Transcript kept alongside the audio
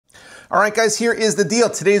All right, guys, here is the deal.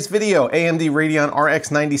 Today's video, AMD Radeon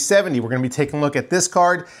RX 9070. We're going to be taking a look at this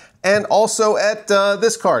card and also at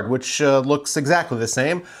this card, which looks exactly the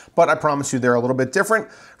same, but I promise you they're a little bit different.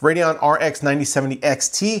 Radeon RX 9070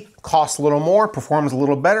 XT costs a little more, performs a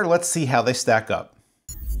little better. Let's see how they stack up.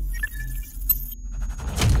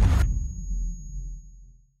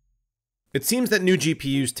 It seems that new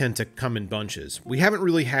GPUs tend to come in bunches. We haven't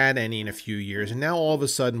really had any in a few years, and now all of a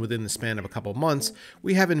sudden, within the span of a couple months,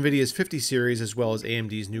 we have NVIDIA's 50 series as well as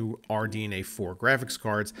AMD's new RDNA 4 graphics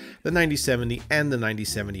cards, the 9070 and the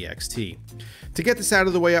 9070 XT. To get this out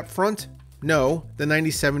of the way up front, no, the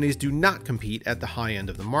 9070s do not compete at the high end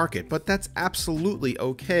of the market, but that's absolutely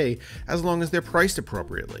okay as long as they're priced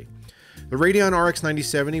appropriately. The Radeon RX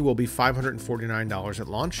 9070 will be $549 at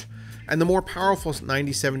launch, and the more powerful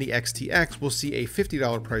 9070 XTX will see a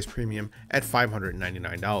 $50 price premium at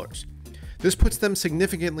 $599. This puts them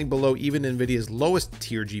significantly below even NVIDIA's lowest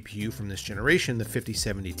tier GPU from this generation, the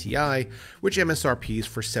 5070 Ti, which MSRPs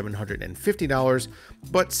for $750,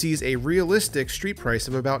 but sees a realistic street price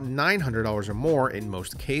of about $900 or more in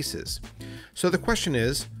most cases. So the question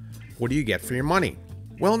is, what do you get for your money?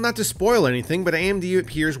 Well, not to spoil anything, but AMD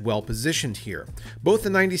appears well positioned here. Both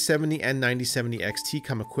the 9070 and 9070 XT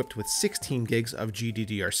come equipped with 16 gigs of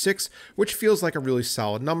GDDR6, which feels like a really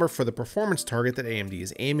solid number for the performance target that AMD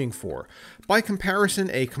is aiming for. By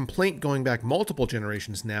comparison, a complaint going back multiple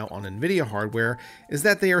generations now on NVIDIA hardware is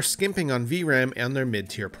that they are skimping on VRAM and their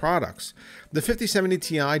mid-tier products. The 5070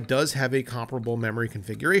 Ti does have a comparable memory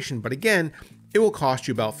configuration, but again, it will cost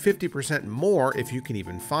you about 50% more if you can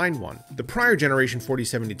even find one. The prior generation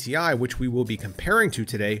 4070 Ti, which we will be comparing to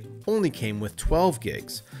today, only came with 12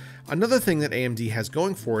 gigs. Another thing that AMD has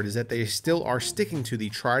going for it is that they still are sticking to the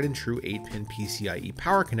tried and true 8-pin PCIe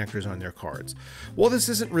power connectors on their cards. While this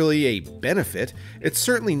isn't really a benefit, it's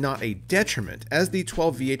certainly not a detriment, as the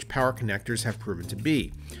 12VH power connectors have proven to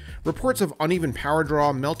be. Reports of uneven power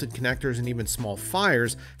draw, melted connectors, and even small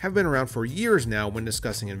fires have been around for years now when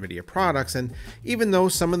discussing NVIDIA products, and even though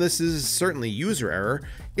some of this is certainly user error,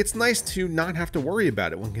 it's nice to not have to worry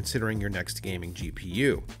about it when considering your next gaming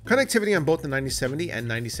GPU. Connectivity on both the 9070 and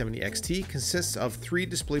 9070 XT consists of 3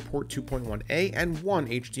 DisplayPort 2.1a and 1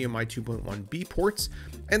 HDMI 2.1b ports,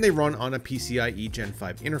 and they run on a PCIe Gen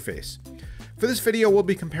 5 interface. For this video, we'll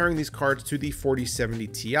be comparing these cards to the 4070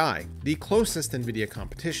 Ti, the closest NVIDIA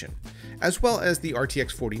competition, as well as the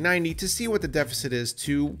RTX 4090 to see what the deficit is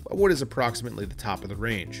to what is approximately the top of the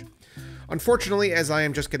range. Unfortunately, as I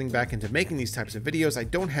am just getting back into making these types of videos, I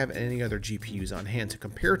don't have any other GPUs on hand to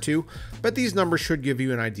compare to, but these numbers should give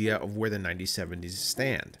you an idea of where the 9070s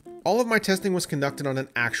stand. All of my testing was conducted on an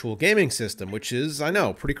actual gaming system, which is, I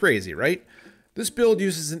know, pretty crazy, right? This build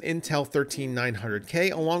uses an Intel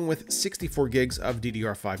 13900K along with 64 gigs of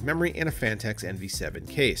DDR5 memory in a Fantex NV7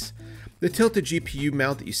 case. The tilted GPU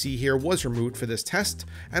mount that you see here was removed for this test,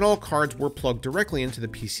 and all cards were plugged directly into the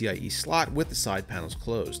PCIe slot with the side panels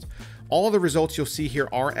closed. All the results you'll see here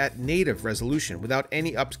are at native resolution without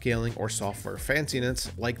any upscaling or software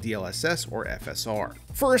fanciness like DLSS or FSR.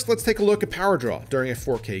 First, let's take a look at power draw during a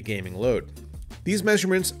 4K gaming load. These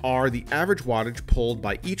measurements are the average wattage pulled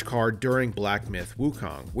by each card during Black Myth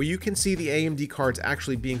Wukong, where you can see the AMD cards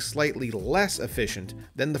actually being slightly less efficient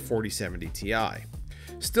than the 4070 Ti.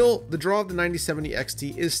 Still, the draw of the 9070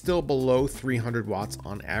 XT is still below 300 watts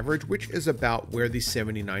on average, which is about where the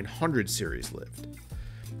 7900 series lived.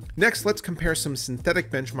 Next, let's compare some synthetic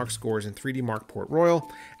benchmark scores in 3D Mark Port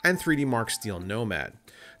Royal and 3D Mark Steel Nomad.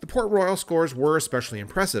 The Port Royal scores were especially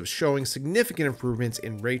impressive, showing significant improvements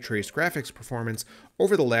in ray-traced graphics performance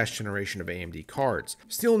over the last generation of AMD cards.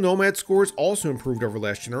 Steel Nomad scores also improved over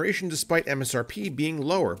last generation despite MSRP being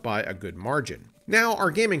lower by a good margin. Now,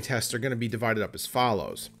 our gaming tests are going to be divided up as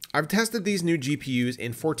follows. I've tested these new GPUs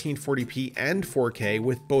in 1440p and 4K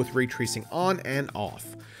with both ray tracing on and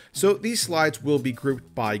off. So these slides will be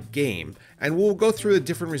grouped by game, and we'll go through the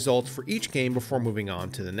different results for each game before moving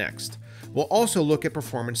on to the next. We'll also look at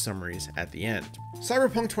performance summaries at the end.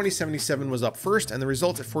 Cyberpunk 2077 was up first, and the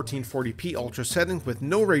results at 1440p ultra settings with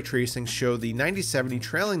no ray tracing show the 9070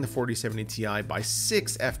 trailing the 4070 Ti by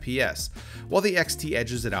 6 FPS, while the XT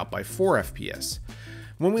edges it out by 4 FPS.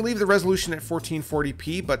 When we leave the resolution at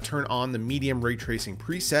 1440p but turn on the medium ray tracing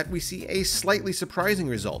preset, we see a slightly surprising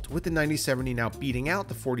result, with the 9070 now beating out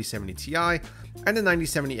the 4070 Ti and the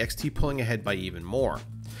 9070 XT pulling ahead by even more.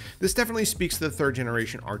 This definitely speaks to the 3rd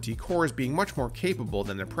generation RT cores being much more capable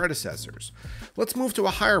than their predecessors. Let's move to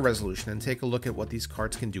a higher resolution and take a look at what these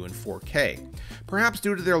cards can do in 4K. Perhaps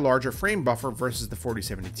due to their larger frame buffer versus the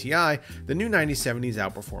 4070 Ti, the new 9070s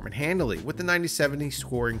outperform it handily, with the 9070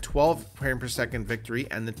 scoring 12 frames per second victory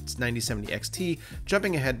and the 9070 XT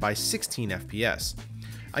jumping ahead by 16 FPS.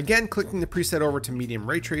 Again, clicking the preset over to medium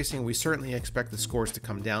ray tracing, we certainly expect the scores to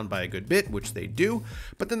come down by a good bit, which they do,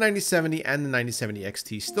 but the 9070 and the 9070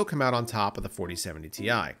 XT still come out on top of the 4070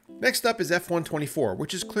 Ti. Next up is F124,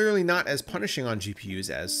 which is clearly not as punishing on GPUs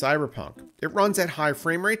as Cyberpunk. It runs at high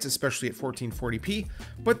frame rates, especially at 1440p,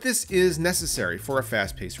 but this is necessary for a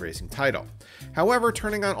fast-paced racing title. However,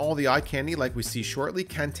 turning on all the eye candy like we see shortly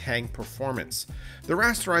can tank performance. The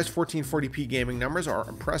rasterized 1440p gaming numbers are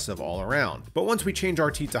impressive all around, but once we change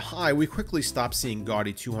RT to high, we quickly stop seeing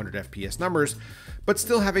gaudy 200 FPS numbers, but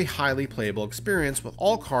still have a highly playable experience with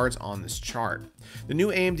all cards on this chart. The new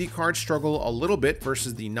AMD cards struggle a little bit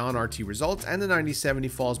versus the non-RT results, and the 9070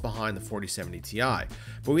 falls behind the 4070 Ti,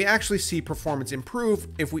 but we actually see performance improve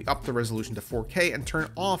if we up the resolution to 4K and turn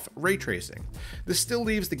off ray tracing. This still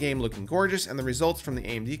leaves the game looking gorgeous, and the results from the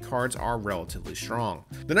AMD cards are relatively strong.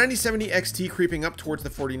 The 9070 XT creeping up towards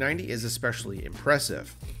the 4090 is especially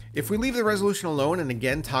impressive. If we leave the resolution alone and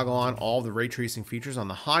again toggle on all the ray tracing features on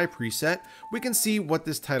the high preset, we can see what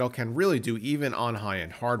this title can really do even on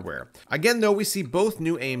high-end hardware. Again though, we see both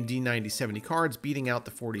new AMD 9070 cards beating out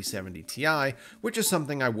the 4070 Ti, which is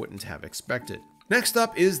something I wouldn't have expected. Next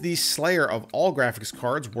up is the slayer of all graphics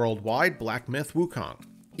cards worldwide, Black Myth Wukong.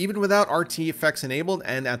 Even without RT effects enabled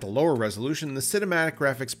and at the lower resolution, the cinematic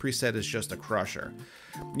graphics preset is just a crusher.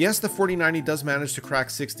 Yes, the 4090 does manage to crack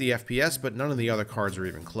 60 FPS, but none of the other cards are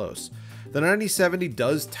even close. The 9070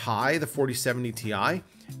 does tie the 4070 Ti,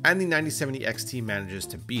 and the 9070 XT manages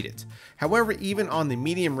to beat it. However, even on the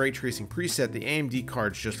medium ray tracing preset, the AMD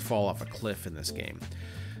cards just fall off a cliff in this game.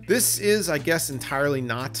 This is, I guess, entirely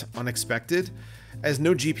not unexpected, as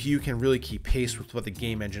no GPU can really keep pace with what the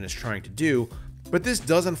game engine is trying to do, but this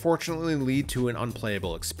does unfortunately lead to an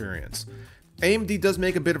unplayable experience. AMD does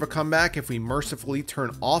make a bit of a comeback if we mercifully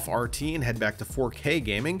turn off RT and head back to 4K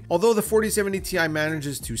gaming, although the 4070 Ti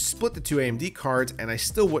manages to split the two AMD cards, and I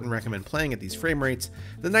still wouldn't recommend playing at these frame rates.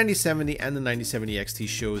 The 9070 and the 9070 XT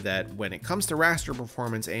show that when it comes to raster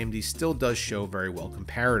performance, AMD still does show very well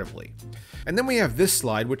comparatively. And then we have this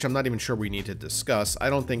slide, which I'm not even sure we need to discuss.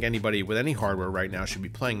 I don't think anybody with any hardware right now should be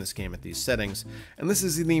playing this game at these settings, and this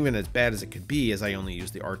isn't even as bad as it could be, as I only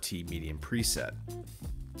use the RT medium preset.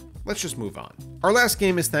 Let's just move on. Our last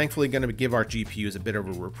game is thankfully going to give our GPUs a bit of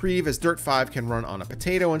a reprieve, as Dirt 5 can run on a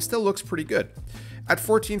potato and still looks pretty good. At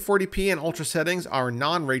 1440p and ultra settings, our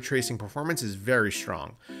non-ray tracing performance is very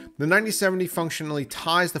strong. The 9070 functionally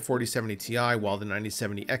ties the 4070 Ti, while the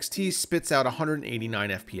 9070 XT spits out 189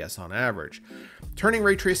 FPS on average. Turning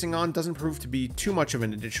ray tracing on doesn't prove to be too much of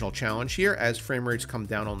an additional challenge here, as frame rates come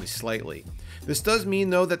down only slightly. This does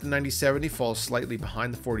mean though that the 9070 falls slightly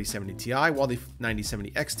behind the 4070 Ti, while the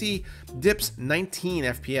 9070 XT dips 19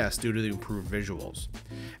 FPS due to the improved visuals.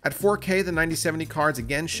 At 4K, the 9070 cards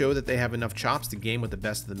again show that they have enough chops to game with the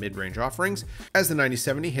best of the mid-range offerings, as the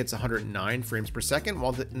 9070 hits 109 frames per second,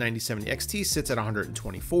 while the 9070 XT sits at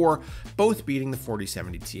 124, both beating the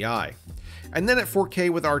 4070 Ti. And then at 4K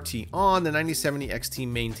with RT on, the 9070 XT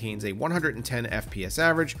maintains a 110 FPS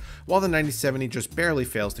average, while the 9070 just barely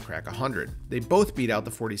fails to crack 100. They both beat out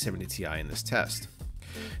the 4070 Ti in this test.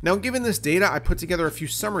 Now, given this data, I put together a few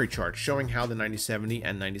summary charts showing how the 9070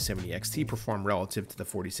 and 9070 XT perform relative to the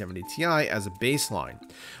 4070 Ti as a baseline.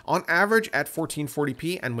 On average, at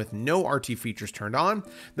 1440p and with no RT features turned on,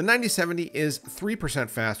 the 9070 is 3%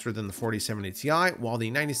 faster than the 4070 Ti, while the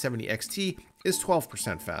 9070 XT is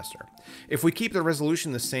 12% faster. If we keep the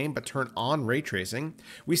resolution the same but turn on ray tracing,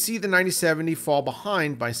 we see the 9070 fall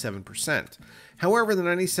behind by 7%. However, the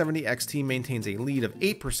 9070 XT maintains a lead of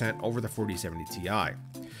 8% over the 4070 Ti.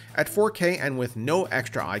 At 4K and with no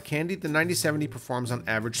extra eye candy, the 9070 performs on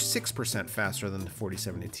average 6% faster than the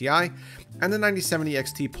 4070 Ti, and the 9070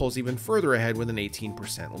 XT pulls even further ahead with an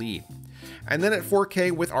 18% lead. And then at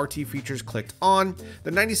 4K with RT features clicked on,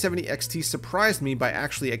 the 9070 XT surprised me by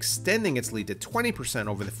actually extending its lead to 20%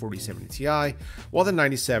 over the 4070 Ti, while the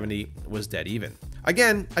 9070 was dead even.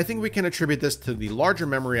 Again, I think we can attribute this to the larger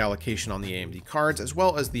memory allocation on the AMD cards, as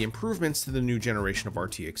well as the improvements to the new generation of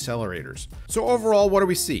RT accelerators. So overall, what do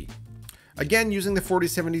we see? Again, using the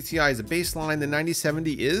 4070 Ti as a baseline, the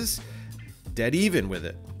 9070 is dead even with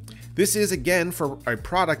it. This is again for a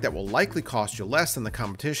product that will likely cost you less than the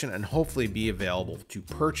competition and hopefully be available to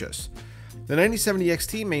purchase. The 9070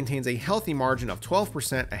 XT maintains a healthy margin of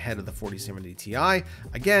 12% ahead of the 4070 Ti,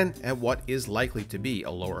 again at what is likely to be a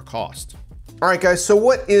lower cost. Alright guys, so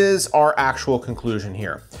what is our actual conclusion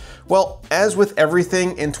here? Well, as with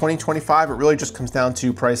everything in 2025, it really just comes down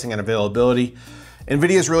to pricing and availability.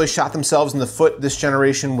 NVIDIA's really shot themselves in the foot this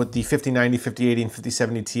generation with the 5090, 5080, and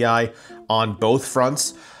 5070 Ti on both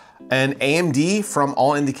fronts. And AMD, from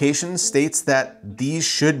all indications, states that these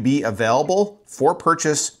should be available for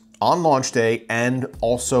purchase on launch day and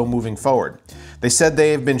also moving forward. They said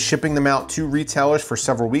they have been shipping them out to retailers for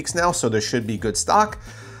several weeks now, so there should be good stock.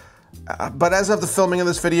 But as of the filming of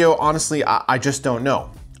this video, honestly, I just don't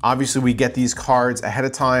know. Obviously, we get these cards ahead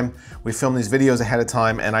of time, we film these videos ahead of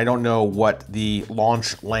time, and I don't know what the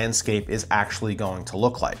launch landscape is actually going to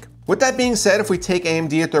look like. With that being said, if we take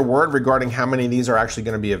AMD at their word regarding how many of these are actually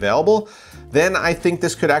going to be available, then I think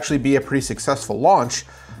this could actually be a pretty successful launch,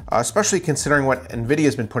 especially considering what NVIDIA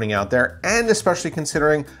has been putting out there, and especially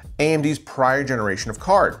considering AMD's prior generation of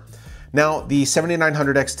card. Now, the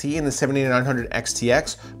 7900 XT and the 7900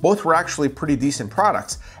 XTX both were actually pretty decent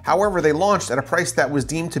products. However, they launched at a price that was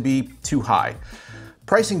deemed to be too high.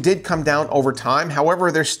 Pricing did come down over time.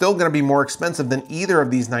 However, they're still going to be more expensive than either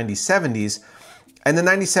of these 9070s. And the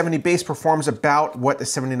 9070 base performs about what the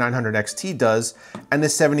 7900 XT does, and the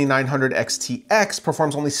 7900 XTX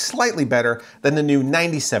performs only slightly better than the new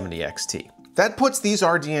 9070 XT. That puts these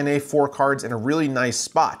RDNA 4 cards in a really nice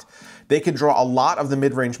spot. They could draw a lot of the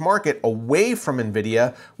mid-range market away from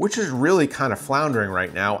NVIDIA, which is really kind of floundering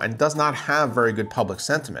right now and does not have very good public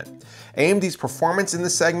sentiment. AMD's performance in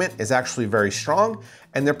this segment is actually very strong,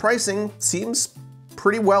 and their pricing seems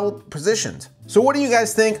pretty well positioned. So what do you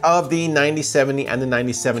guys think of the 9070 and the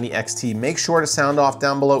 9070 XT? Make sure to sound off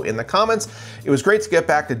down below in the comments. It was great to get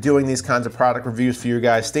back to doing these kinds of product reviews for you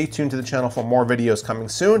guys. Stay tuned to the channel for more videos coming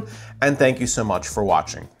soon, and thank you so much for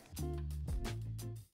watching.